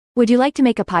Would you like to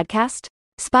make a podcast?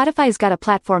 Spotify's got a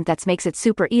platform that makes it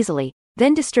super easily,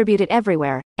 then distribute it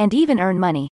everywhere, and even earn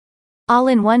money. All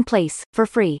in one place, for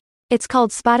free. It's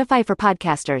called Spotify for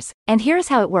Podcasters, and here's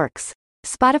how it works.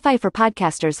 Spotify for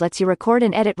Podcasters lets you record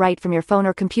and edit right from your phone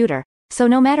or computer, so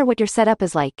no matter what your setup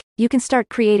is like, you can start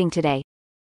creating today.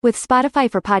 With Spotify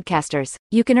for Podcasters,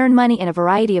 you can earn money in a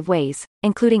variety of ways,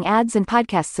 including ads and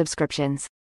podcast subscriptions.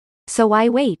 So why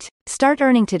wait? Start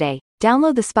earning today.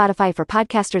 Download the Spotify for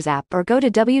Podcasters app or go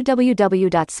to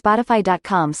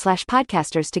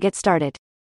www.spotify.com/podcasters to get started.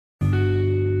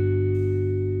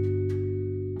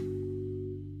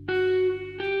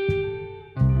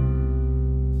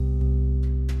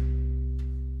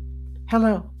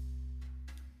 Hello,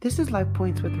 this is Life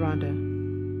Points with Rhonda,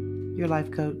 your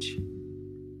life coach.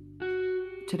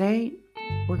 Today,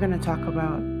 we're going to talk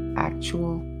about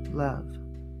actual love.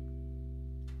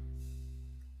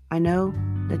 I know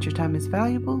that your time is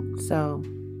valuable, so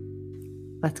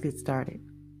let's get started.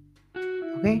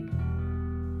 Okay?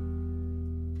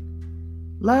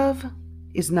 Love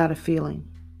is not a feeling.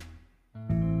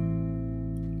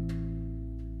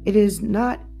 It is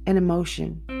not an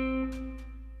emotion.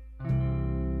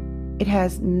 It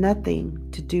has nothing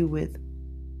to do with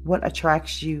what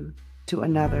attracts you to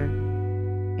another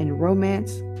in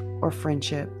romance or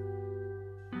friendship.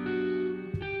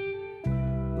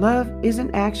 Love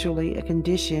isn't actually a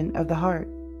condition of the heart.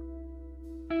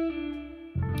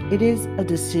 It is a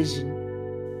decision.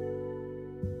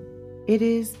 It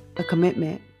is a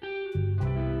commitment.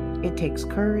 It takes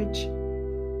courage.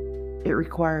 It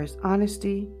requires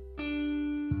honesty.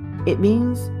 It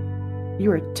means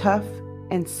you are tough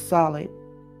and solid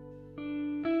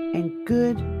and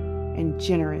good and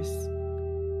generous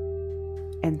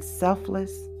and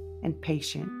selfless and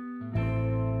patient.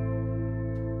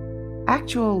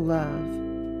 Actual love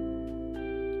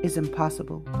is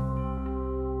impossible,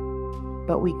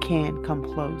 but we can come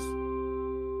close.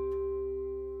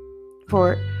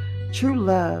 For true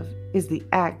love is the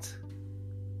act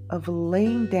of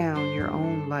laying down your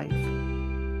own life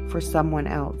for someone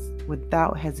else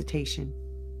without hesitation.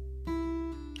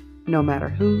 No matter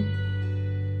who,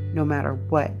 no matter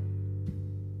what.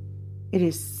 It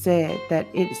is said that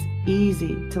it's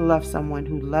easy to love someone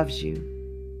who loves you.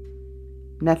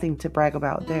 Nothing to brag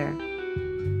about there.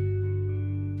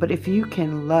 But if you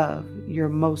can love your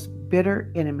most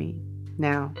bitter enemy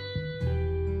now,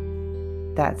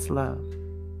 that's love.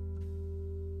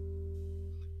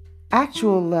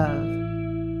 Actual love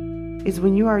is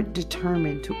when you are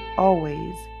determined to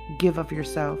always give of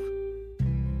yourself,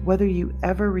 whether you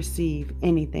ever receive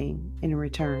anything in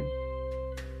return.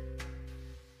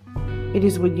 It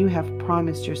is when you have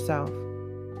promised yourself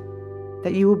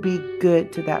that you will be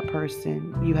good to that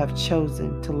person you have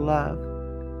chosen to love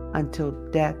until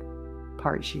death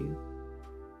parts you.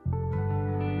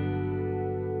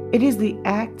 It is the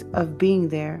act of being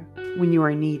there when you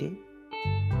are needed,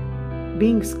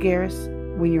 being scarce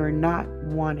when you are not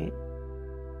wanted,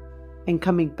 and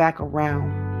coming back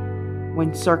around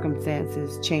when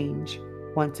circumstances change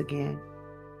once again.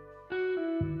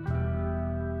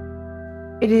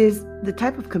 It is the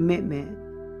type of commitment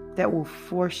that will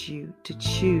force you to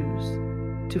choose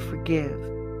to forgive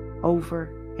over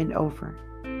and over.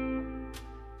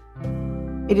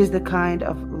 It is the kind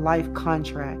of life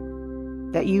contract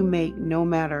that you make no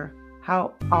matter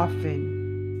how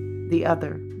often the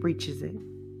other breaches it.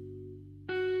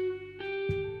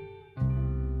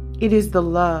 It is the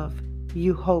love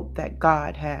you hope that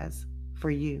God has for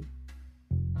you.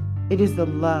 It is the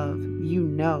love you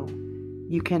know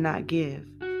you cannot give,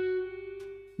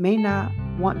 may not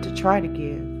want to try to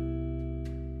give,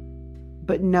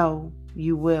 but know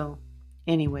you will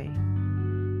anyway.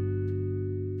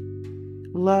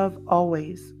 Love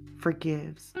always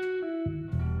forgives,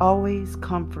 always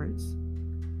comforts,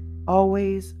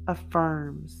 always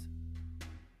affirms.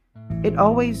 It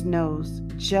always knows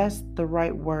just the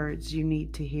right words you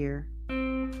need to hear.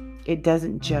 It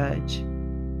doesn't judge,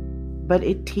 but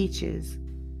it teaches,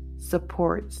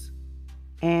 supports,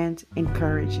 and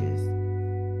encourages.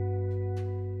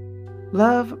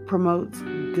 Love promotes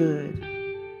good,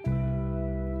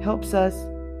 helps us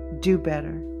do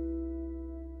better.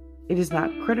 It is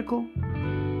not critical,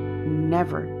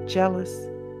 never jealous,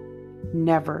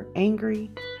 never angry,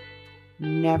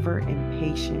 never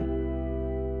impatient.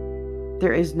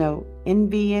 There is no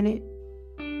envy in it,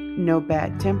 no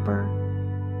bad temper.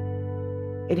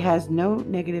 It has no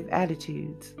negative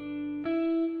attitudes.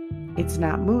 It's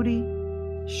not moody,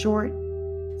 short,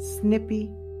 snippy,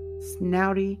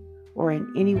 snouty, or in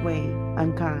any way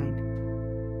unkind.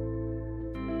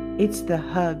 It's the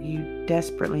hug you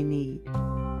desperately need.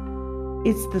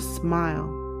 It's the smile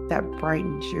that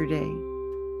brightens your day.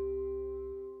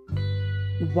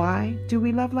 Why do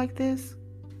we love like this?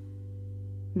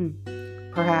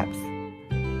 Perhaps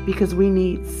because we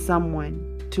need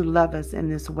someone to love us in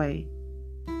this way.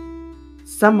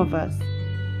 Some of us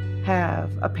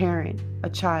have a parent, a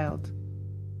child,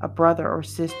 a brother or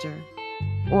sister,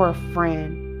 or a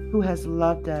friend who has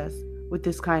loved us with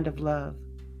this kind of love.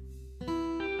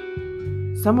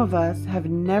 Some of us have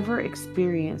never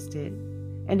experienced it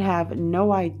and have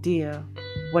no idea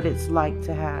what it's like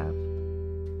to have.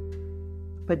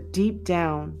 But deep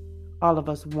down, all of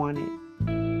us want it.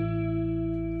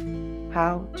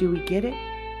 How do we get it?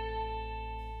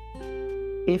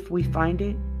 If we find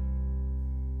it,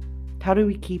 how do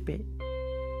we keep it?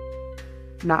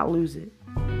 Not lose it?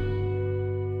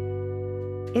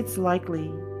 It's likely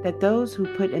that those who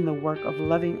put in the work of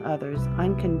loving others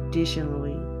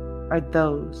unconditionally are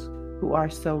those who are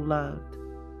so loved.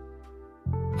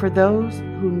 For those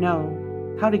who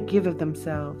know how to give of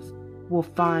themselves will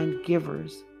find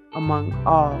givers among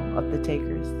all of the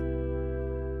takers.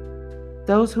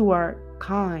 Those who are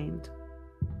kind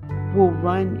will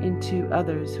run into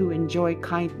others who enjoy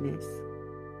kindness,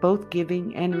 both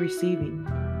giving and receiving.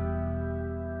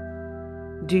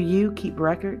 Do you keep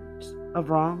records of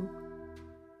wrong?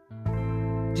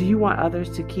 Do you want others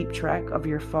to keep track of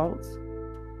your faults?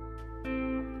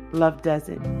 Love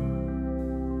doesn't.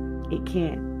 It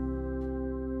can't.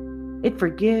 It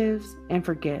forgives and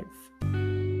forgets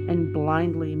and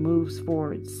blindly moves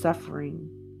forward, suffering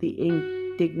the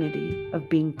indignity of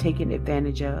being taken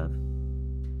advantage of,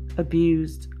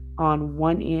 abused on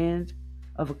one end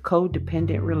of a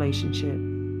codependent relationship.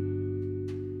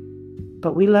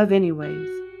 But we love anyways.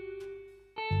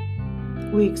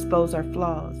 We expose our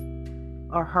flaws,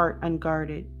 our heart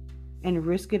unguarded, and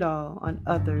risk it all on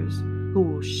others who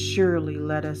will surely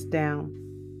let us down.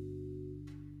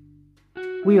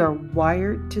 We are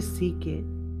wired to seek it,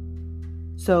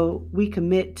 so we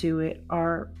commit to it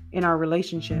in our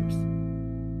relationships.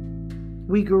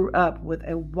 We grew up with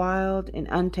a wild and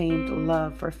untamed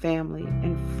love for family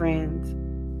and friends,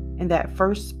 and that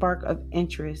first spark of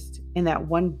interest in that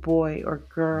one boy or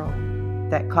girl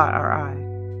that caught our eye.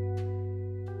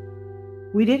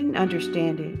 We didn't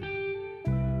understand it,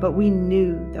 but we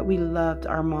knew that we loved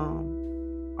our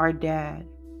mom, our dad,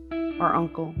 our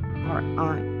uncle, our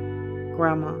aunt,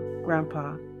 grandma,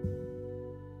 grandpa,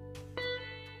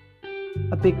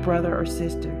 a big brother or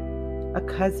sister, a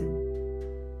cousin.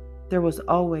 There was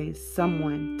always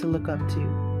someone to look up to,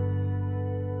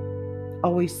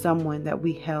 always someone that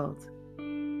we held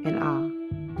in awe.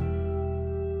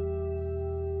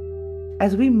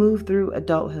 As we move through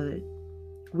adulthood,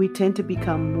 we tend to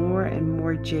become more and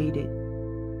more jaded.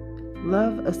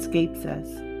 Love escapes us.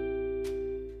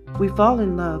 We fall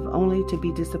in love only to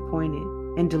be disappointed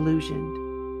and delusioned.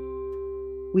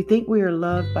 We think we are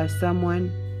loved by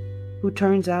someone who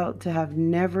turns out to have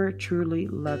never truly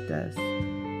loved us.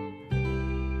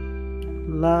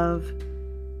 Love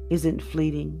isn't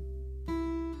fleeting.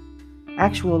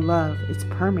 Actual love is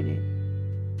permanent.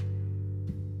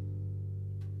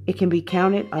 It can be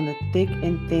counted on the thick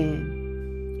and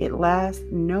thin. It lasts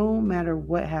no matter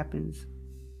what happens.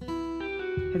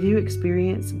 Have you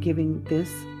experienced giving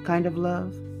this kind of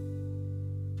love?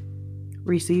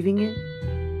 Receiving it?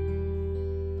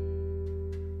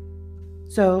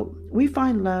 So, we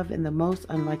find love in the most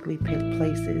unlikely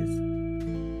places.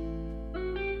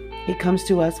 It comes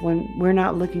to us when we're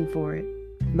not looking for it.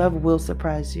 Love will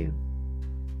surprise you.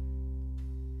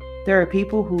 There are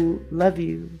people who love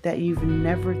you that you've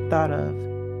never thought of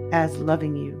as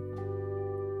loving you.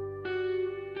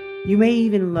 You may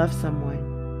even love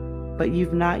someone, but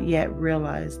you've not yet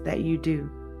realized that you do.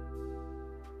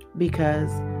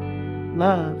 Because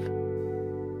love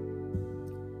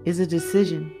is a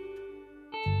decision.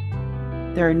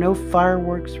 There are no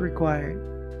fireworks required.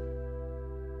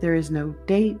 There is no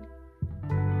date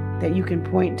that you can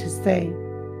point to say,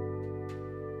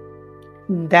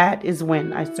 that is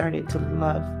when I started to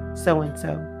love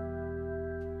so-and-so.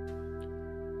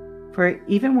 For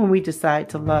even when we decide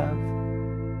to love,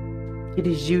 it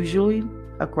is usually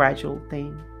a gradual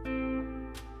thing.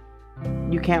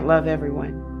 You can't love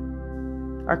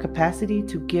everyone. Our capacity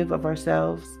to give of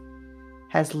ourselves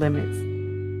has limits.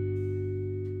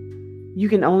 You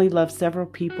can only love several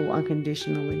people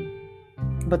unconditionally,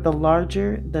 but the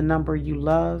larger the number you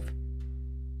love,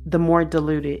 the more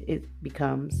diluted it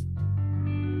becomes.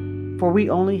 For we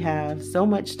only have so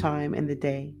much time in the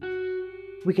day.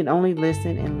 We can only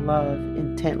listen and love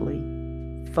intently,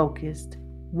 focused,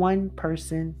 one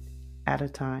person at a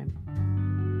time.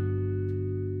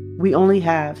 We only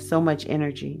have so much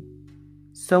energy,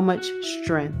 so much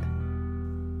strength.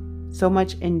 so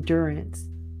much endurance.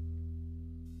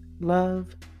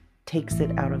 Love takes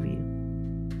it out of you.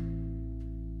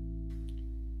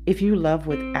 If you love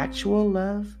with actual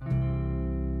love,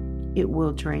 it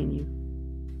will drain you.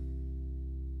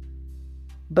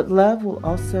 But love will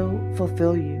also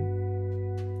fulfill you.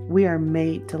 We are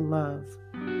made to love.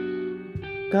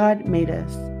 God made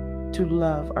us to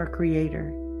love our Creator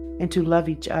and to love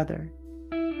each other.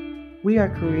 We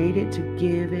are created to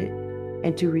give it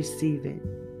and to receive it.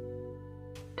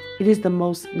 It is the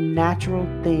most natural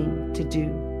thing to do,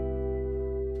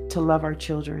 to love our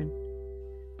children,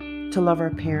 to love our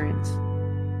parents,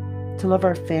 to love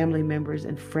our family members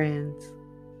and friends,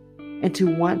 and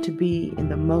to want to be in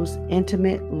the most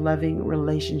intimate, loving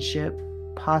relationship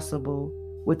possible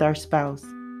with our spouse.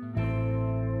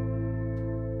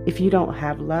 If you don't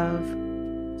have love,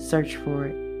 search for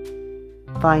it,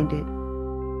 find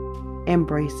it,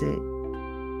 embrace it,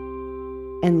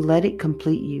 and let it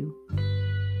complete you.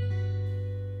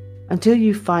 Until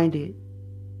you find it,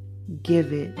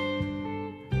 give it.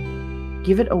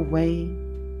 Give it away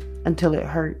until it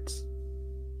hurts.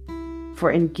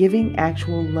 For in giving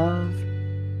actual love,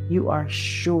 you are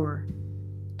sure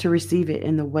to receive it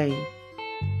in the way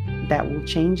that will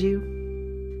change you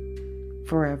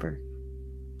forever.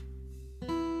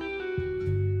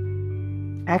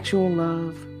 Actual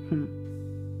love,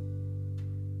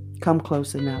 come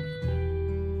close enough.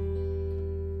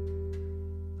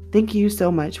 Thank you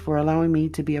so much for allowing me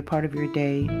to be a part of your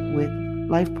day with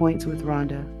Life Points with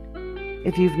Rhonda.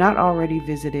 If you've not already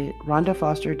visited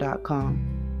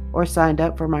rhondafoster.com or signed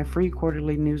up for my free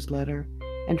quarterly newsletter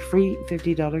and free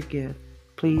 $50 gift,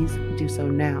 please do so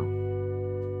now.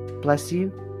 Bless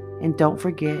you, and don't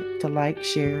forget to like,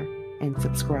 share, and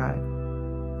subscribe.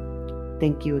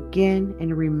 Thank you again,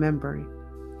 and remember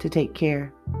to take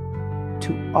care,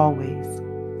 to always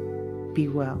be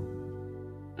well.